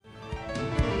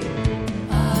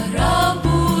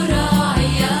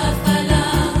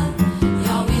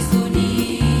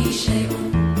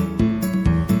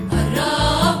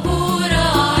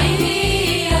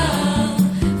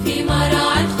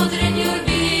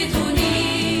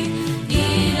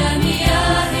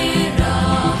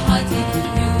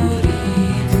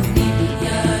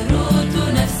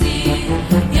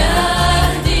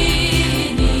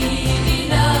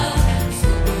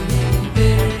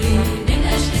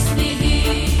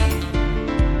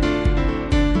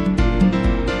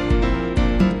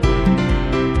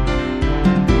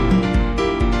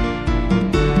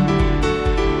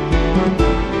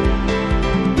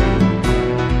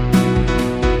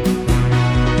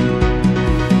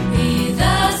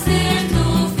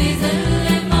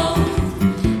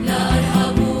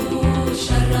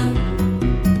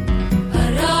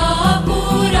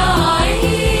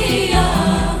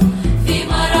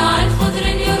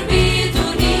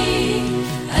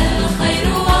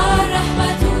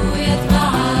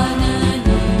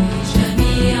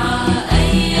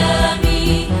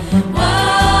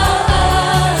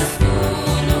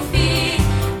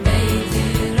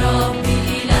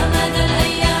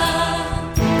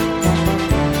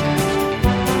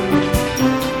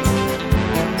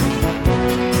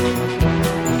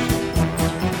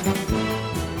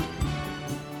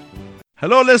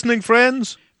Hello, listening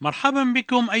friends. مرحبا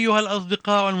بكم أيها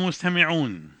الأصدقاء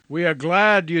المستمعون. We are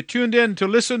glad you tuned in to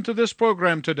listen to this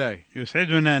program today.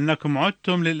 يسعدنا أنكم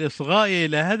عدتم للإصغاء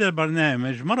إلى هذا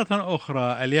البرنامج مرة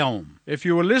أخرى اليوم. If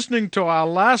you were listening to our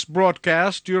last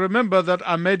broadcast, you remember that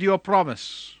I made you a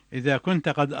promise. إذا كنت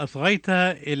قد أصغيت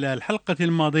إلى الحلقة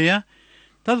الماضية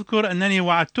تذكر أنني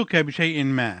وعدتك بشيء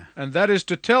ما. And that is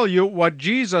to tell you what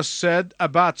Jesus said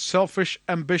about selfish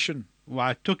ambition.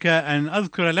 وعدتك أن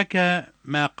أذكر لك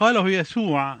ما قاله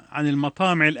يسوع عن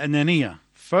المطامع الأنانية.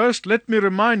 First, let me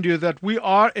remind you that we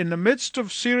are in the midst of a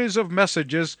series of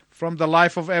messages from the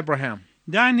life of Abraham.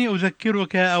 دعني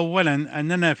أذكرك أولا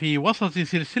أننا في وسط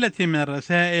سلسلة من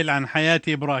الرسائل عن حياة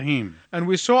إبراهيم. And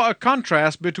we saw a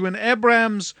contrast between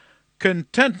Abraham's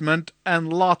contentment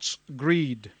and Lot's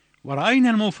greed. ورأينا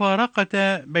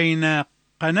المفارقة بين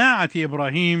قناعة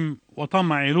إبراهيم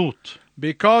وطمع لوط.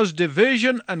 Because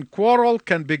division and quarrel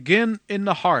can begin in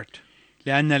the heart.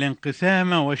 لأن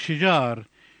الانقسام والشجار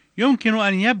يمكن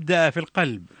أن يبدأ في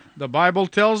القلب. The Bible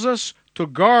tells us to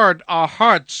guard our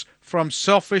hearts from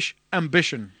selfish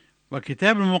ambition.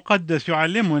 والكتاب المقدس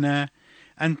يعلمنا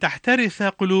أن تحترس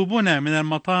قلوبنا من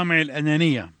المطامع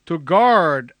الأنانية. To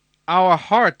guard our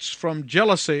hearts from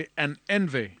jealousy and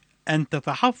envy. أن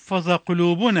تتحفظ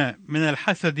قلوبنا من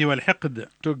الحسد والحقد.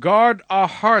 To guard our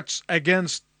hearts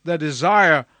against the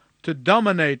desire to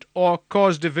dominate or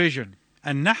cause division.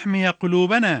 أن نحمي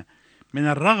قلوبنا من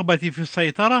الرغبة في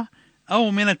السيطرة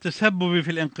أو من التسبب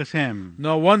في الانقسام.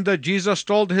 No wonder Jesus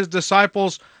told his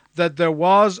disciples that there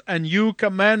was a new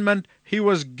commandment he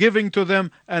was giving to them,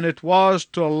 and it was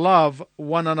to love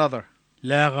one another.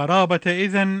 لا غرابة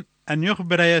إذن أن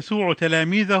يخبر يسوع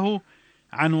تلاميذه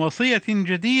عن وصية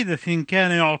جديدة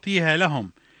كان يعطيها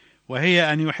لهم،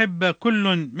 وهي أن يحب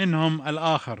كل منهم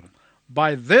الآخر.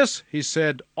 By this, he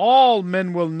said, all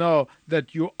men will know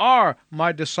that you are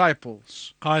my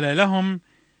disciples. قال لهم: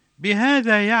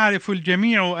 بهذا يعرف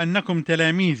الجميع أنكم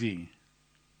تلاميذي.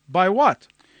 By what?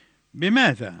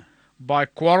 بماذا؟ By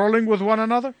quarreling with one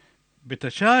another?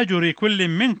 بتشاجر كل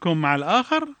منكم مع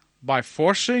الآخر؟ By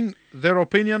forcing their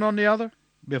opinion on the other?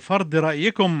 بفرض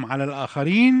رأيكم على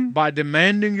الآخرين؟ By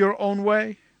demanding your own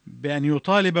way? بأن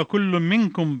يطالب كل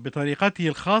منكم بطريقته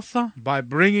الخاصة؟ By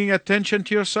bringing attention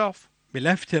to yourself?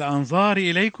 بلفت الأنظار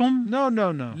إليكم؟ No.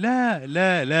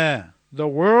 لا. The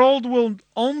world will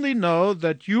only know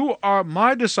that you are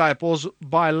my disciples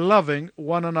by loving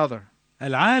one another.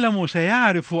 العالم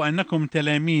سيعرف أنكم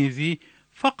تلاميذي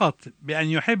فقط بأن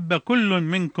يحب كل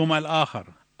منكم الآخر.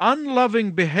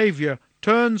 Unloving behavior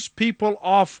turns people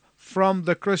off from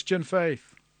the Christian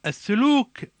faith.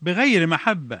 السلوك بغير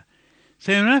محبة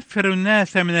سينفر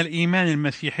الناس من الإيمان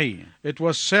المسيحي. It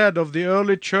was said of the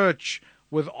early church,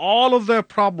 with all of their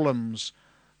problems,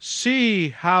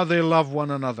 see how they love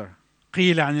one another.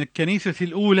 قيل عن الكنيسة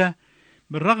الأولى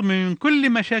بالرغم من كل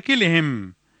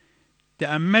مشاكلهم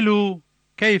تأملوا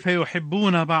كيف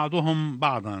يحبون بعضهم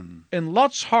بعضا. In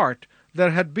Lot's heart,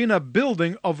 there had been a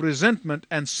building of resentment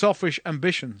and selfish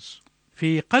ambitions.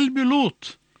 في قلب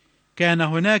لوط كان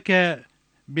هناك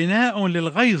بناء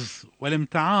للغيظ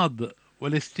والامتعاض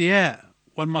والاستياء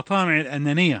والمطامع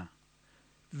الأنانية.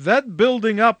 That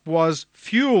building up was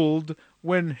fueled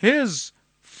when his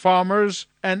farmers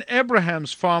and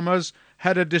Abraham's farmers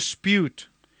had a dispute.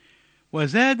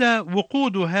 وزاد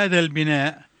وقود هذا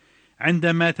البناء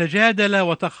عندما تجادل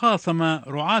وتخاصم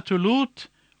رعاة لوط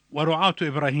ورعاة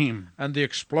إبراهيم. And the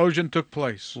explosion took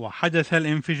place. وحدث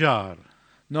الانفجار.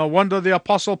 No wonder the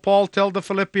Apostle Paul told the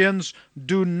Philippians,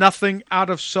 do nothing out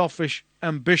of selfish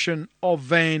ambition or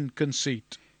vain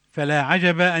conceit. فلا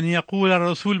عجب أن يقول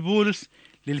الرسول بولس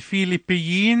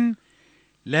للفيليبيين: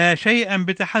 لا شيئا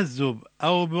بتحزب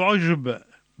أو بعجب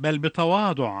بل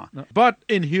بتواضع. But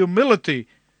in humility,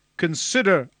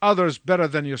 consider others better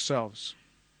than yourselves.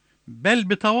 بل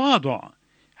بتواضع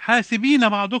حاسبين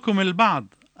بعضكم البعض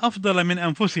أفضل من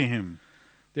أنفسهم.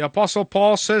 The Apostle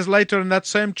Paul says later in that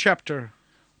same chapter,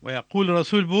 ويقول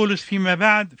الرسول بولس فيما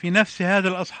بعد في نفس هذا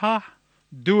الأصحاح: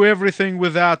 do everything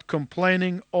without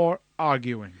complaining or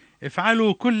arguing.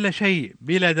 افعلوا كل شيء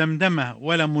بلا دمدمة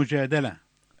ولا مجادلة.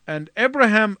 And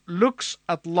Abraham looks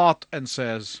at Lot and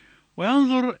says,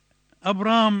 وينظر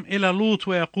أبرام إلى لوط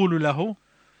ويقول له: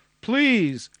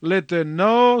 please let there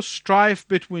no strife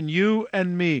between you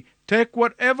and me. Take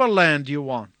whatever land you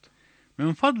want.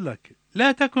 من فضلك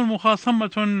لا تكن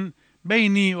مخاصمة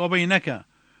بيني وبينك،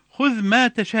 خذ ما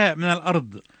تشاء من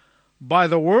الأرض. By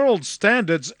the world's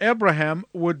standards, Abraham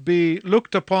would be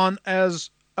looked upon as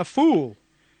a fool.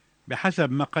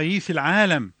 بحسب مقاييس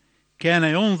العالم كان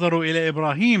ينظر إلى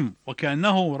إبراهيم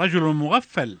وكأنه رجل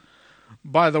مغفل.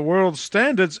 By the world's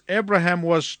standards, Abraham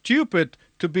was stupid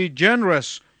to be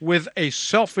generous with a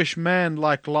selfish man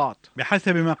like Lot.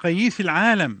 بحسب مقاييس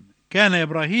العالم كان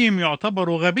إبراهيم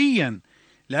يعتبر غبيا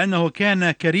لأنه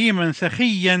كان كريما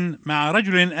سخيا مع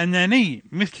رجل أناني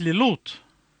مثل لوط.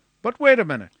 But wait a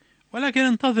minute. ولكن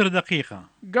انتظر دقيقة.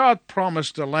 God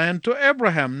promised the land to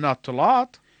Abraham, not to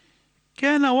Lot.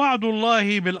 كان وعد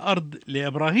الله بالأرض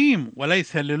لإبراهيم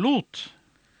وليس للوط.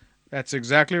 That's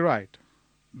exactly right.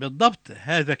 بالضبط،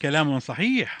 هذا كلام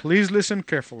صحيح. Please listen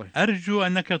carefully. أرجو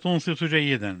أنك تنصت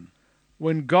جيدا.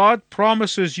 When God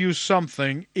promises you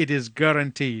something, it is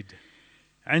guaranteed.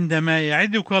 عندما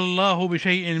يعدك الله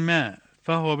بشيء ما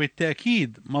فهو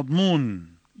بالتأكيد مضمون.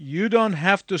 You don't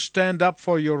have to stand up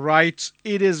for your rights.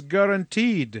 It is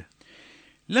guaranteed.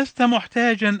 لست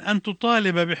محتاجا أن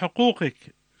تطالب بحقوقك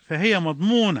فهي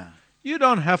مضمونة. You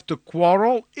don't have to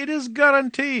quarrel. It is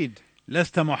guaranteed.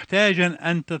 لست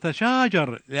محتاجا أن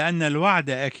تتشاجر لأن الوعد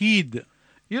أكيد.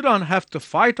 You don't have to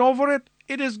fight over it.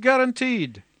 It is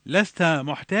guaranteed. لست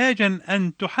محتاجا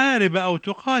أن تحارب أو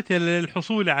تقاتل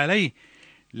للحصول عليه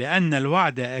لأن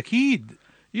الوعد أكيد.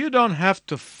 You don't have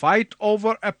to fight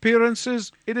over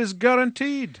appearances. It is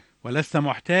guaranteed. ولست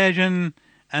محتاجا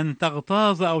أن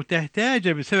تغتاظ أو تهتاج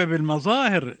بسبب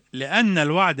المظاهر لأن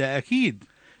الوعد أكيد.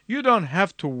 You don't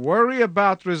have to worry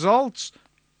about results.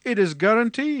 It is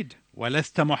guaranteed.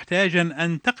 ولست محتاجا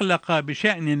أن تقلق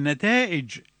بشأن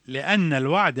النتائج لأن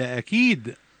الوعد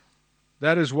أكيد.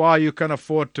 That is why you can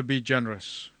afford to be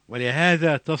generous.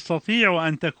 ولهذا تستطيع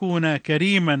أن تكون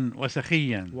كريما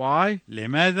وسخيا. Why?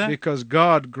 لماذا؟ Because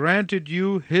God granted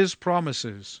you His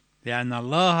promises. لأن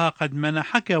الله قد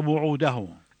منحك وعوده.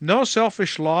 No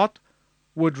selfish Lot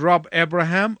would rob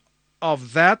Abraham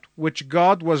of that which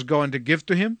God was going to give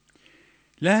to him.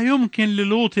 لا يمكن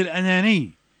للوط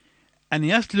الأناني أن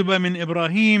يسلب من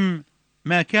إبراهيم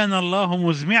ما كان الله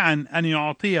مزمعا أن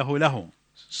يعطيه له.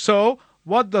 So,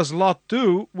 what does Lot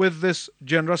do with this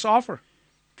generous offer?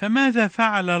 فماذا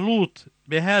فعل لوط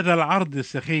بهذا العرض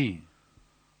السخي؟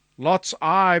 Lot's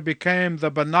eye became the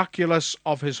binoculars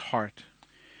of his heart.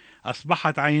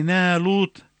 أصبحت عينا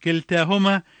لوط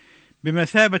كلتاهما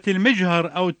بمثابة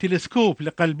المجهر أو التلسكوب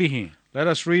لقلبه. Let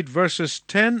us read verses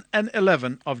 10 and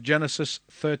 11 of Genesis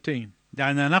 13.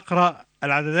 دعنا نقرأ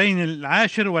العددين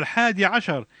 10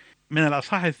 و11 من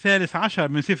الأصحاح 13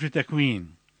 من سفر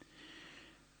تكوين.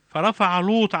 فرفع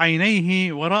لوط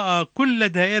عينيه ورأى كل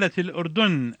دائرة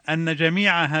الأردن أن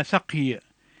جميعها سقي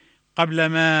قبل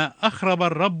ما أخرب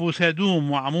الرب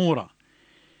سدوم وعمورة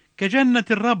كجنة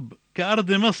الرب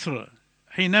كأرض مصر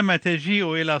حينما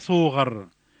تجيء إلى صوغر.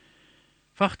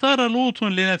 فاختار لوط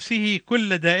لنفسه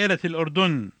كل دائرة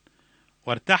الأردن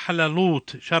وارتحل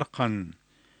لوط شرقا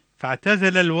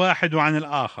فاعتزل الواحد عن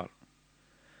الآخر.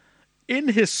 In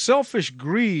his selfish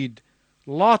greed,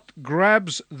 Lot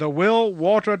grabs the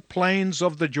well-watered plains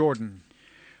of the Jordan.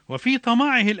 وفي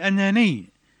طمعه الأناني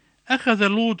أخذ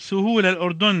لوط سهول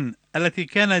الأردن التي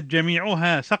كانت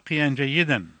جميعها سقيا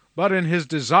جيدا. But in his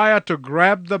desire to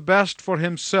grab the best for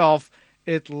himself,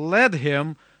 it led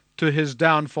him to his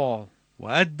downfall.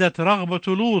 وأدت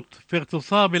رغبة لوط في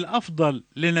اغتصاب الأفضل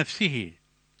لنفسه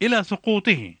إلى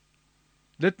سقوطه.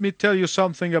 Let me tell you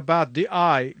something about the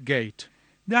eye gate.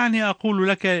 دعني أقول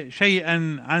لك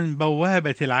شيئا عن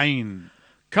بوابة العين.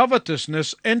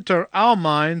 Covetousness enter our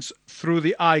minds through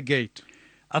the eye gate.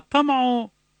 الطمع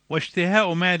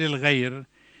واشتهاء مال الغير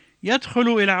يدخل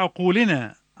إلى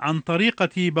عقولنا عن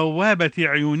طريقة بوابة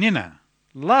عيوننا.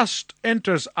 Lust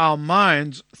enters our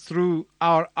minds through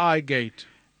our eye gate.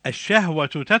 الشهوة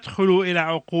تدخل إلى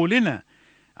عقولنا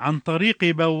عن طريق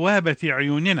بوابة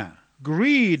عيوننا.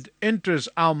 Greed enters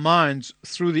our minds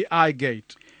through the eye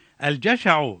gate.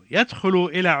 الجشع يدخل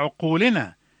إلى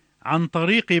عقولنا عن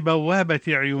طريق بوابة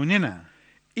عيوننا.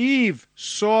 Eve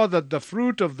saw that the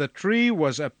fruit of the tree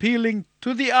was appealing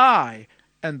to the eye,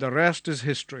 and the rest is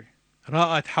history.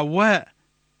 رأت حواء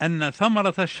أن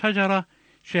ثمرة الشجرة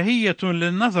شهية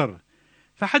للنظر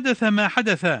فحدث ما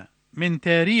حدث من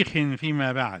تاريخ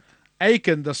فيما بعد.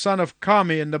 Achan, the son of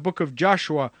Carmi in the book of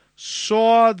Joshua,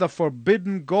 saw the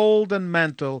forbidden golden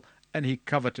mantle and he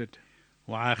coveted.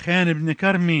 وعخان بن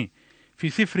كرمي في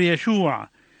سفر يشوع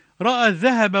رأى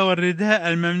الذهب والرداء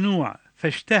الممنوع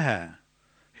فاشتهى.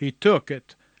 He took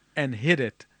it and hid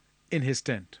it in his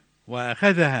tent.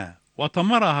 وأخذها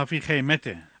وطمرها في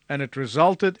خيمته. And it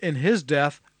resulted in his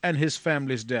death and his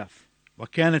family's death.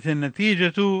 وكانت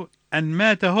النتيجة أن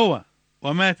مات هو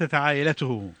وماتت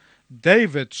عائلته.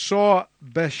 David saw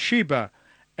Bathsheba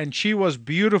and she was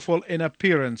beautiful in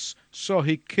appearance, so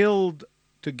he killed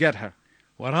to get her.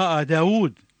 ورأى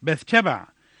داود بثشبع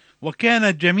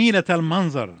وكانت جميلة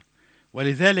المنظر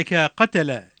ولذلك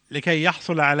قتل لكي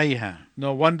يحصل عليها.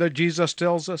 No wonder Jesus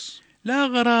tells us, لا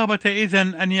غرابة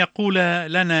إذن أن يقول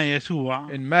لنا يسوع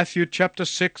in Matthew chapter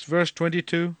 6 verse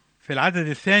 22, في العدد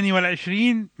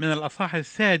 22 من الأصحاح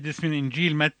 6 من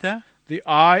إنجيل متى: the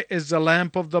eye is the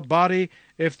lamp of the body.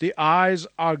 If the eyes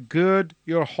are good,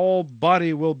 your whole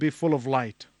body will be full of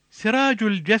light. سراج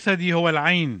الجسد هو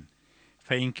العين،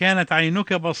 فإن كانت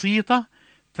عينك بسيطة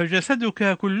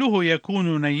فجسدك كله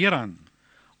يكون نيرا.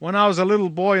 When I was a little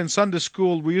boy in Sunday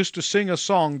school, we used to sing a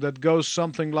song that goes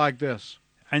something like this.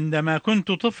 عندما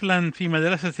كنت طفلا في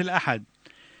مدرسة الأحد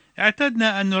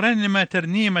اعتدنا أن نرنم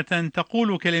ترنيمة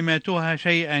تقول كلماتها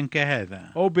شيئا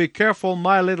كهذا: Oh, be careful,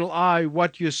 my little eye,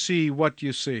 what you see, what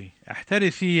you see.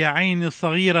 احترسي يا عيني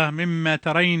الصغيرة مما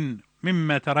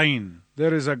ترين.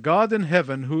 There is a God in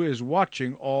heaven who is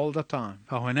watching all the time.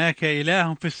 فهناك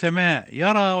إله في السماء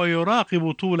يرى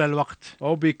ويراقب طول الوقت.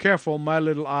 Oh, be careful, my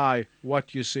little eye,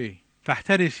 what you see.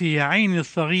 فاحترسي يا عيني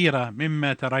الصغيرة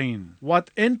مما ترين. What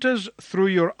enters through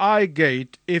your eye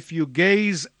gate, if you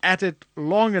gaze at it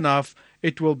long enough,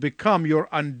 it will become your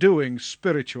undoing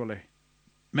spiritually.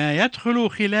 ما يدخل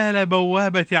خلال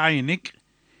بوابة عينك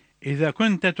إذا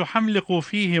كنت تحملق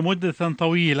فيه مدة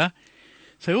طويلة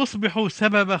سيصبح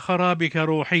سبب خرابك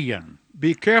روحيا.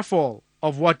 Be careful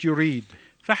of what you read.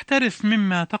 فاحترس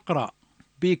مما تقرأ.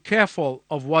 Be careful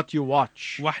of what you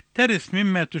watch. واحترس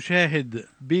مما تشاهد.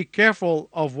 Be careful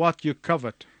of what you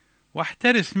covet.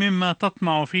 واحترس مما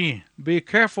تطمع فيه. Be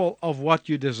careful of what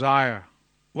you desire.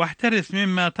 واحترس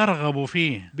مما ترغب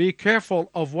فيه. Be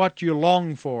careful of what you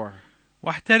long for.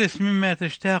 واحترس مما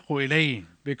تشتاق إليه.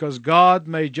 Because God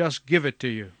may just give it to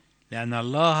you. لأن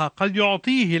الله قد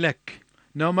يعطيه لك.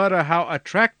 No matter how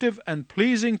attractive and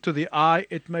pleasing to the eye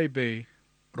it may be.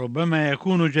 ربما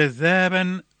يكون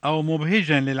جذابا أو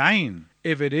مبهجا للعين.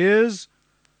 If it is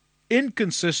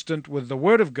inconsistent with the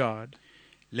Word of God.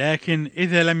 لكن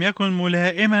إذا لم يكن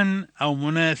ملائما أو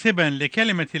مناسبا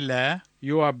لكلمة الله.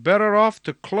 You are better off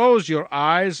to close your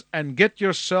eyes and get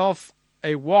yourself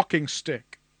a walking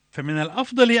stick. فمن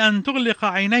الأفضل أن تغلق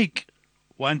عينيك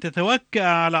وأن تتوكأ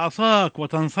على عصاك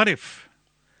وتنصرف.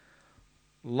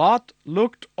 Lot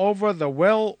looked over the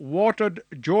well-watered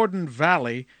Jordan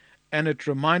Valley and it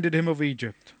reminded him of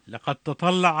Egypt. لقد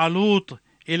تطلع لوط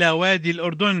إلى وادي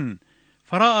الأردن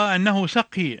فرأى أنه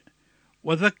سقي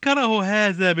وذكره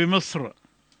هذا بمصر.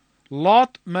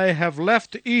 Lot may have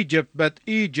left Egypt, but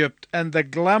Egypt and the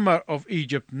glamour of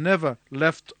Egypt never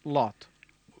left Lot.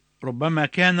 ربما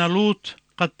كان لوط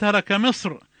قد ترك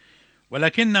مصر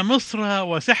ولكن مصر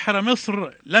وسحر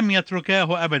مصر لم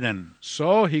يتركاه أبدا.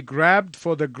 So he grabbed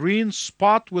for the green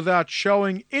spot without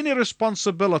showing any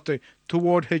responsibility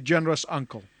toward his generous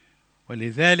uncle.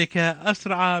 ولذلك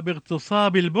أسرع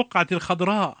باغتصاب البقعة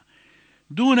الخضراء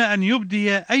دون أن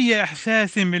يبدي أي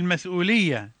إحساس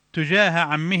بالمسؤولية تجاه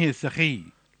عمه السخي.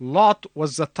 Lot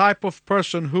was the type of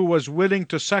person who was willing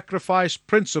to sacrifice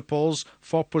principles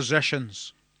for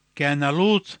possessions. كان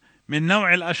لوط من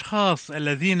نوع الأشخاص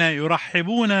الذين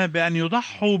يرحبون بأن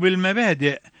يضحوا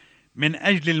بالمبادئ من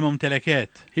أجل الممتلكات.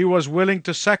 He was willing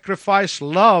to sacrifice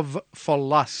love for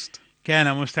lust.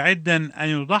 كان مستعدا أن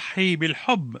يضحي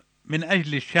بالحب من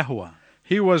أجل الشهوة.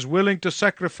 He was willing to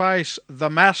sacrifice the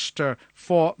master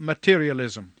for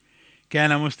materialism.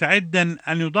 كان مستعدا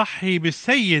أن يضحي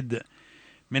بالسيد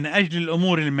من أجل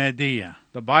الأمور المادية.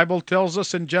 The Bible tells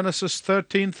us in Genesis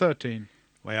 13:13.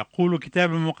 ويقول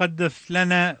الكتاب المقدس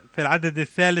لنا في العدد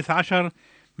 13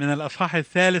 من الأصحاح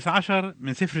 13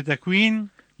 من سفر تكوين: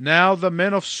 Now the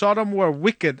men of Sodom were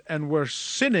wicked and were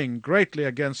sinning greatly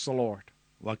against the Lord.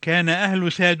 وكان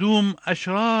أهل سادوم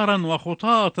أشرارا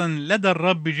وخطاطا لدى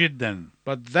الرب جدا.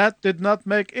 But that did not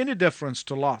make any difference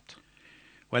to Lot.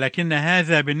 ولكن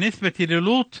هذا بالنسبة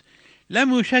للوط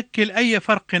لم يشكل أي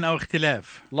فرق أو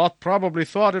اختلاف. Lot probably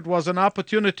thought it was an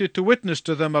opportunity to witness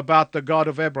to them about the God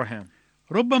of Abraham.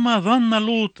 ربما ظن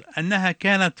لوط أنها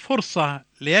كانت فرصة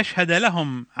ليشهد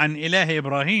لهم عن إله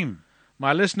إبراهيم.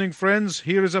 My listening friends,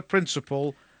 here is a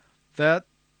principle that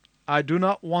I do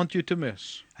not want you to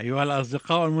miss. أيها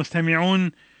الأصدقاء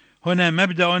المستمعون، هنا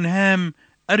مبدأ هام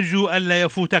أرجو ألا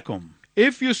يفوتكم.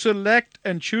 If you select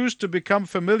and choose to become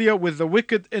familiar with the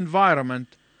wicked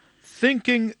environment,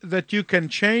 thinking that you can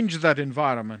change that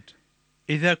environment,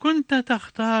 إذا كنت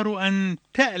تختار أن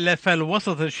تألف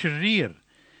الوسط الشرير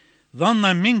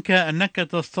ظنا منك أنك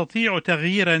تستطيع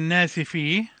تغيير الناس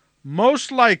فيه،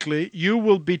 most likely you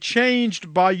will be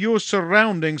changed by your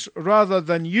surroundings rather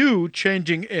than you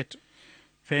changing it.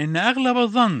 فإن أغلب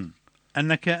الظن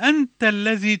أنك أنت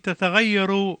الذي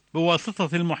تتغير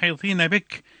بواسطة المحيطين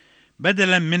بك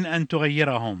بدلا من أن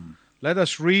تغيرهم. Let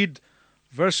us read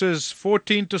verses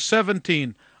 14 to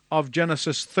 17 of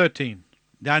Genesis 13.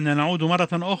 دعنا نعود مرة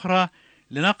أخرى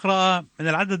لنقرأ من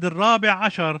العدد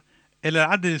 14 إلى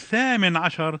العدد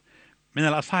 18 من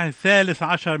الأصحاح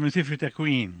 13 من سفر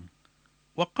تكوين.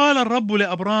 وقال الرب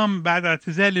لأبرام بعد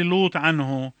اعتزال لوط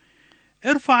عنه: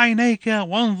 ارفع عينيك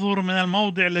وانظر من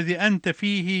الموضع الذي أنت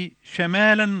فيه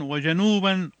شمالا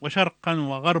وجنوبا وشرقا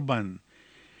وغربا،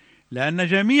 لأن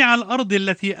جميع الأرض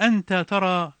التي أنت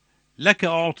ترى لك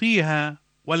أعطيها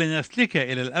ولنسلك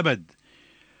إلى الأبد،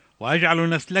 وأجعل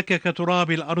نسلك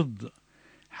كتراب الأرض،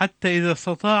 حتى إذا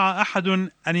استطاع أحد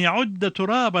أن يعد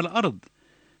تراب الأرض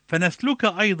فنسلك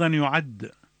أيضا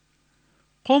يعد.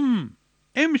 قم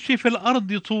امشي في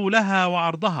الأرض طولها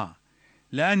وعرضها،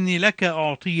 لأني لك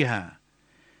أعطيها.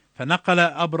 فنقل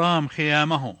أبرام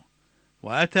خيامه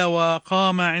وأتى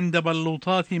وقام عند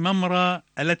بلوطات ممرة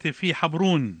التي في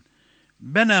حبرون،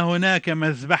 بنى هناك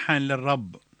مذبحا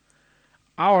للرب.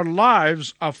 Our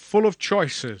lives are full of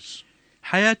choices,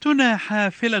 حياتنا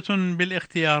حافلة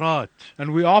بالاختيارات، and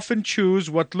we often choose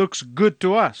what looks good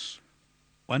to us.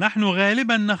 ونحن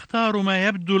غالبا نختار ما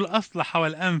يبدو الأصلح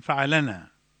والأنفع لنا.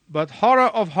 But horror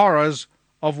of horrors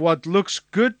of what looks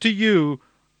good to you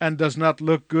and does not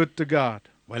look good to God.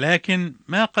 ولكن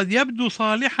ما قد يبدو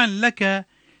صالحا لك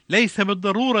ليس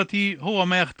بالضرورة هو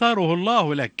ما يختاره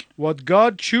الله لك. What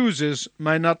God chooses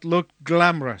may not look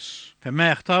glamorous.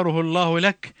 فما يختاره الله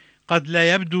لك قد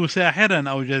لا يبدو ساحرا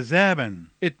أو جذابا.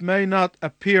 It may not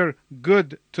appear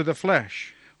good to the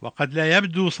flesh. وقد لا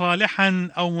يبدو صالحا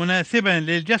أو مناسبا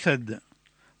للجسد.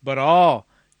 But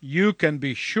you can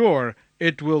be sure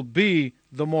it will be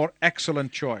the more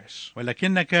excellent choice.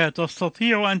 ولكنك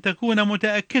تستطيع أن تكون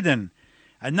متأكدا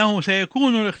أنه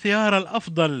سيكون الاختيار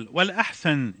الأفضل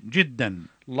والأحسن جدا.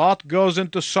 Lot goes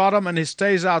into Sodom and he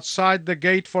stays outside the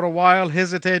gate for a while,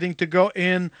 hesitating to go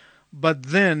in, but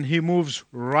then he moves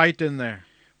right in there.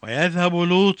 ويذهب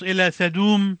لوط إلى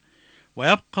سدوم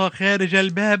ويبقى خارج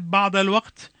الباب بعض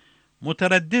الوقت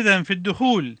مترددا في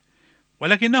الدخول،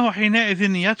 ولكنه حينئذ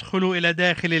يدخل إلى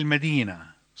داخل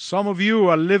المدينة. Some of you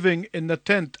are living in the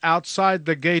tent outside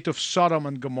the gate of Sodom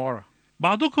and Gomorrah.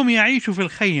 بعضكم يعيش في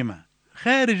الخيمة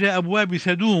خارج أبواب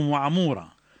سدوم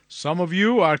وعمورة. Some of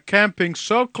you are camping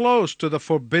so close to the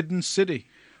forbidden city.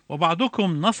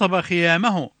 وبعضكم نصب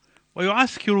خيامه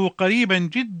ويعسكر قريبا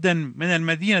جدا من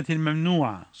المدينة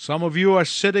الممنوعة. Some of you are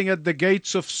sitting at the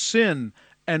gates of sin,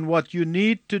 and what you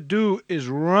need to do is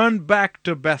run back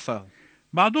to Bethel.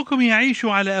 بعضكم يعيش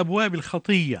على أبواب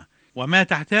الخطية، وما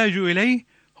تحتاج إليه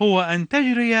هو أن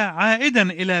تجري عائدا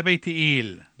إلى بيت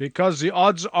إيل. Because the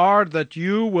odds are that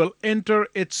you will enter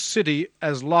its city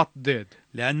as Lot did.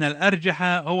 لأن الأرجح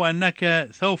هو أنك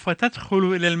سوف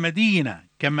تدخل إلى المدينة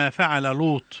كما فعل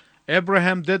لوط.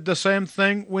 Abraham did the same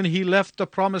thing when he left the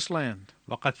promised land.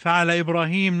 وقد فعل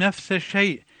إبراهيم نفس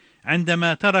الشيء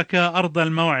عندما ترك أرض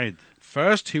الموعد.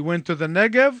 First he went to the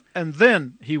Negev and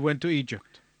then he went to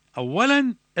Egypt.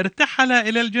 أولا ارتحل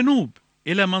إلى الجنوب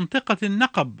إلى منطقة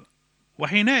النقب،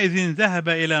 وحينئذ ذهب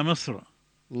إلى مصر.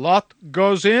 Lot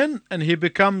goes in and he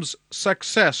becomes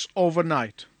success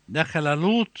overnight. دخل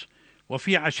لوط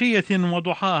وفي عشية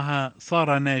وضحاها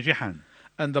صار ناجحا.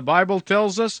 And the Bible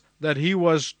tells us that he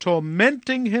was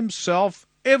tormenting himself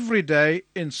every day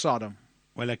in Sodom.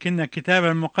 ولكن الكتاب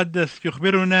المقدس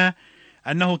يخبرنا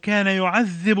أنه كان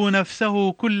يعذب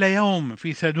نفسه كل يوم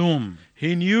في سدوم.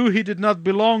 He knew he did not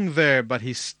belong there, but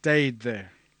he stayed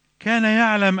there. كان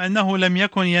يعلم أنه لم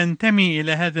يكن ينتمي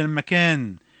إلى هذا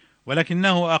المكان،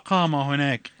 ولكنه أقام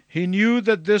هناك. He knew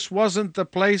that this wasn't the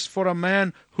place for a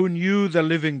man who knew the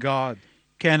living God.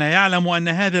 كان يعلم أن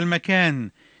هذا المكان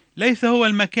ليس هو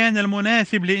المكان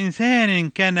المناسب لإنسان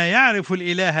كان يعرف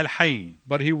الإله الحي.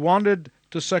 But he wanted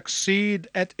to succeed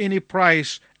at any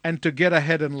price and to get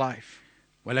ahead in life.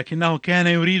 ولكنه كان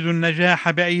يريد النجاح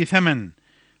بأي ثمن،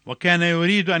 وكان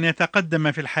يريد أن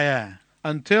يتقدم في الحياة.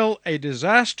 Until a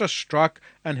disaster struck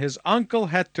and his uncle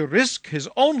had to risk his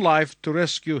own life to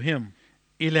rescue him.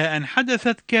 إلى أن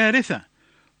حدثت كارثة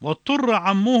واضطر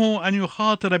عمه أن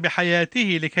يخاطر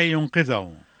بحياته لكي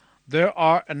ينقذه. There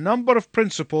are a number of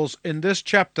principles in this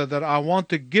chapter that I want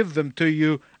to give them to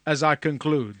you as I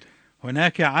conclude.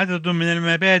 هناك عدد من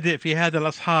المبادئ في هذا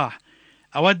الأصحاح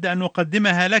أود أن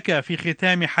أقدمها لك في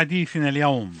ختام حديثنا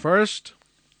اليوم. First,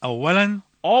 أولا،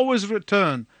 always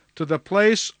return to the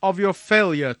place of your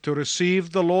failure to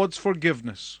receive the Lord's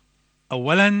forgiveness.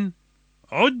 أولا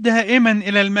عد دائما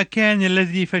إلى المكان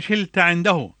الذي فشلت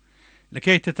عنده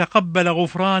لكي تتقبل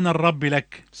غفران الرب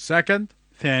لك. Second,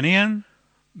 ثانيا،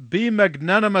 be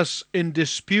magnanimous in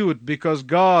dispute because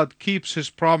God keeps his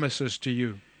promises to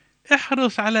you.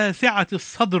 احرص على سعة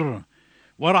الصدر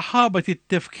ورحابة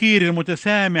التفكير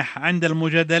المتسامح عند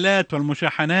المجادلات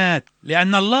والمشاحنات،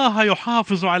 لأن الله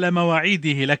يحافظ على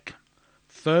مواعيده لك.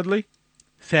 Thirdly,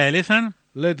 ثالثا،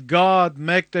 let God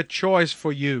make the choice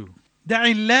for you. دع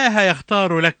الله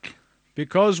يختار لك،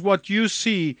 Because what you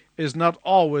see is not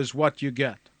always what you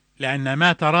get. لأن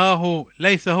ما تراه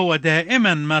ليس هو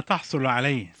دائما ما تحصل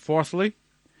عليه. Fourthly,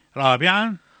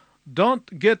 رابعا،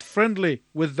 don't get friendly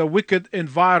with the wicked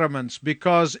environments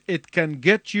because it can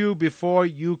get you before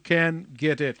you can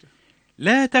get it.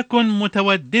 لا تكن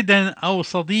متوددا أو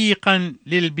صديقا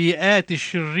للبيئات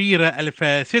الشريرة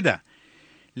الفاسدة،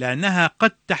 لأنها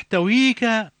قد تحتويك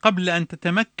قبل أن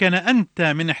تتمكن أنت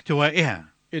من احتوائها.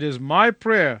 It is my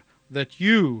prayer that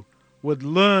you would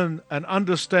learn and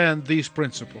understand these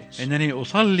principles. إنني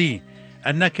أصلي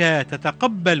أنك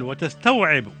تتقبل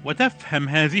وتستوعب وتفهم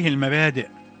هذه المبادئ.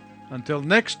 Until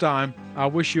next time, I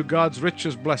wish you God's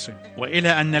richest blessing.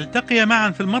 وإلى أن نلتقي معا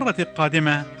في المرة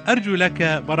القادمة، أرجو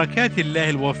لك بركات الله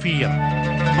الوفيرة.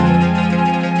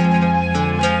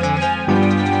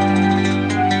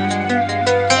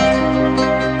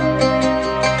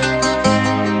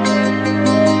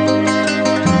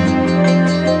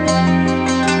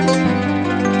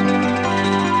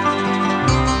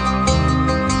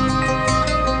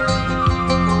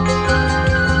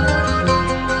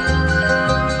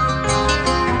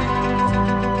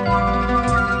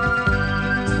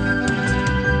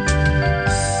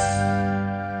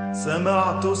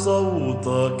 سمعت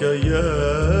صوتك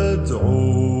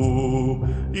يدعو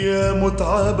يا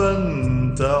متعبا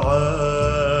تعال،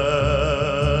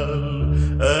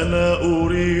 أنا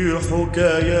أريحك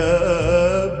يا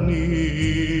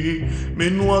ابني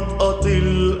من وطأة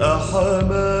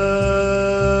الأحمال.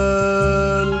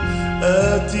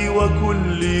 آتي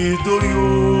وكل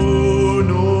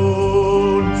ديون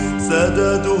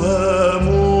سددها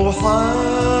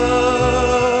محال،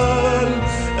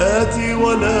 آتي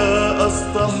ولا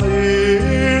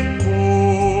أستحق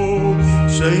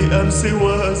شيئا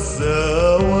سوى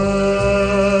الزوال.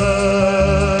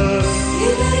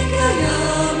 إليك يا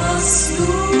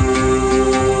مصلوب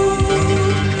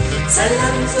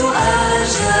سلمت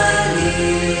أجلي،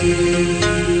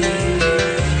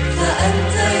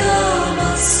 فأنت يا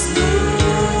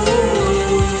مصلوب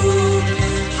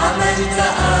حملت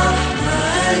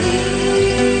أحمالي،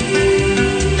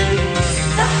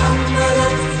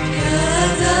 تحملت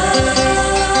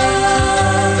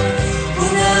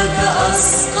هناك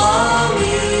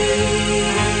أسقامي،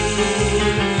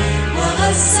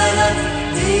 وغسلت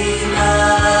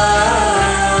دماء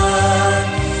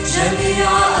جميع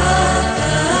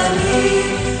آثامي،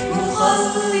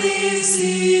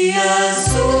 مخلصي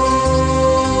يسوع.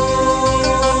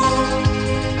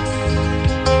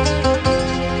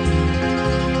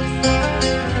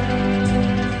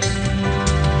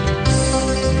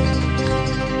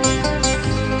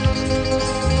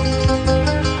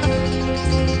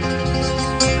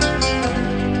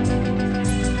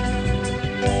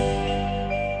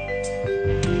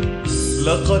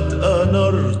 لقد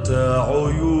أنرت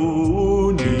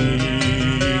عيوني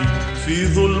في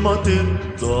ظلمة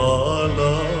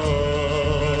الضلال،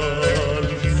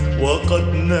 وقد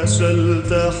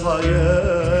نشلت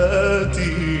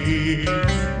حياتي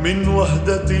من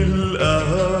وهدة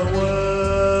الأهوال.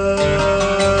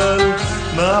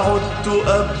 ما عدت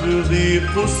أبغي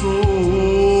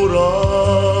قصورا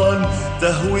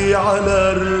تهوي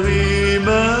على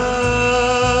الرمال،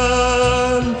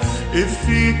 إذ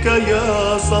فيك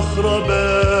يا صخر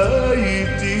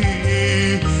بيتي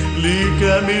لي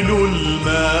كامل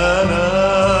المنال.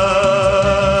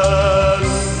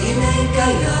 إليك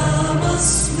يا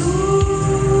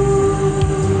مصلوب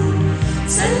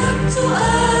سلمت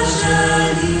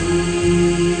أجلي،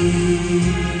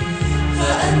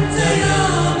 فأنت يا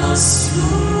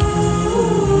مصلوب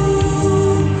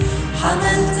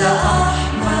حملت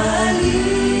أحمالي،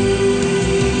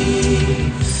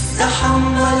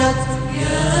 تحملت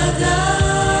يداك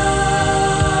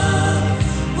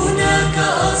هناك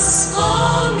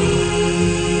أسقامي،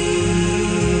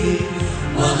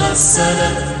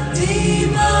 وغسلت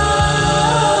دماء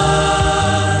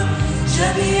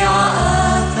جميع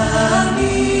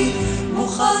آثامي،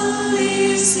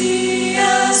 مخلصي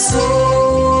يسوع.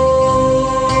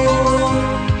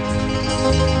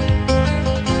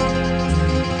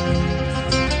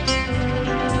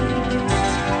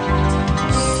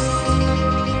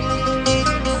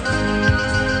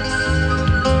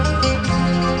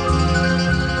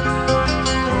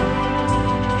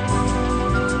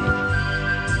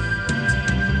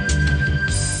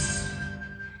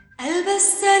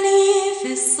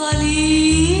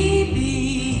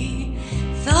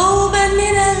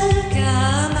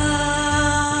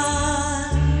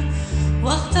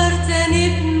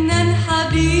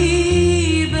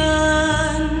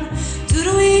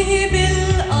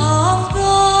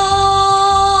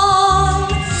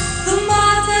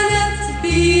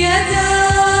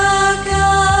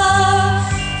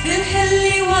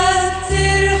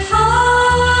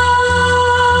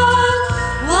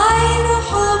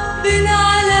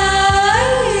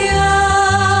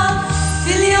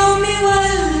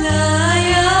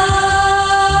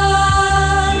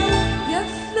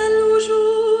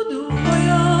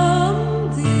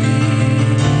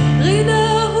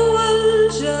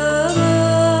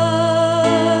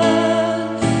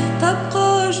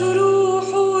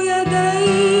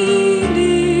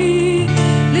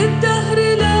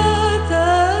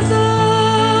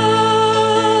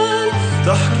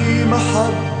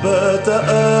 محبة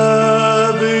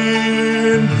آب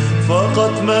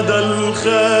فقط مدى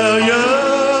الخيال.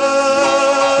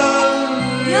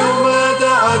 يوم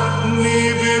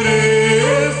دعتني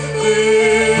برفق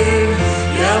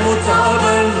يا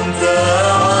متعبا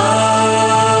تعال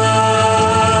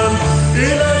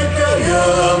إليك يا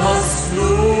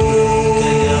مصلوب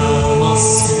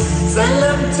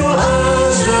سلمت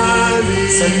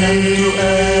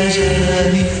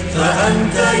آجالي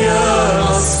فأنت يا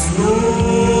مصلوب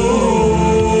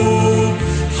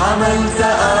حملت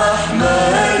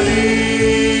أحمالي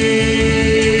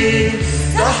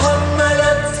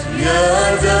تحملت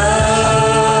يداك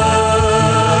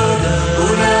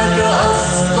هناك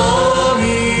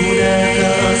أسقامي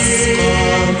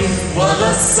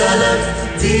وغسلت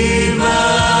دي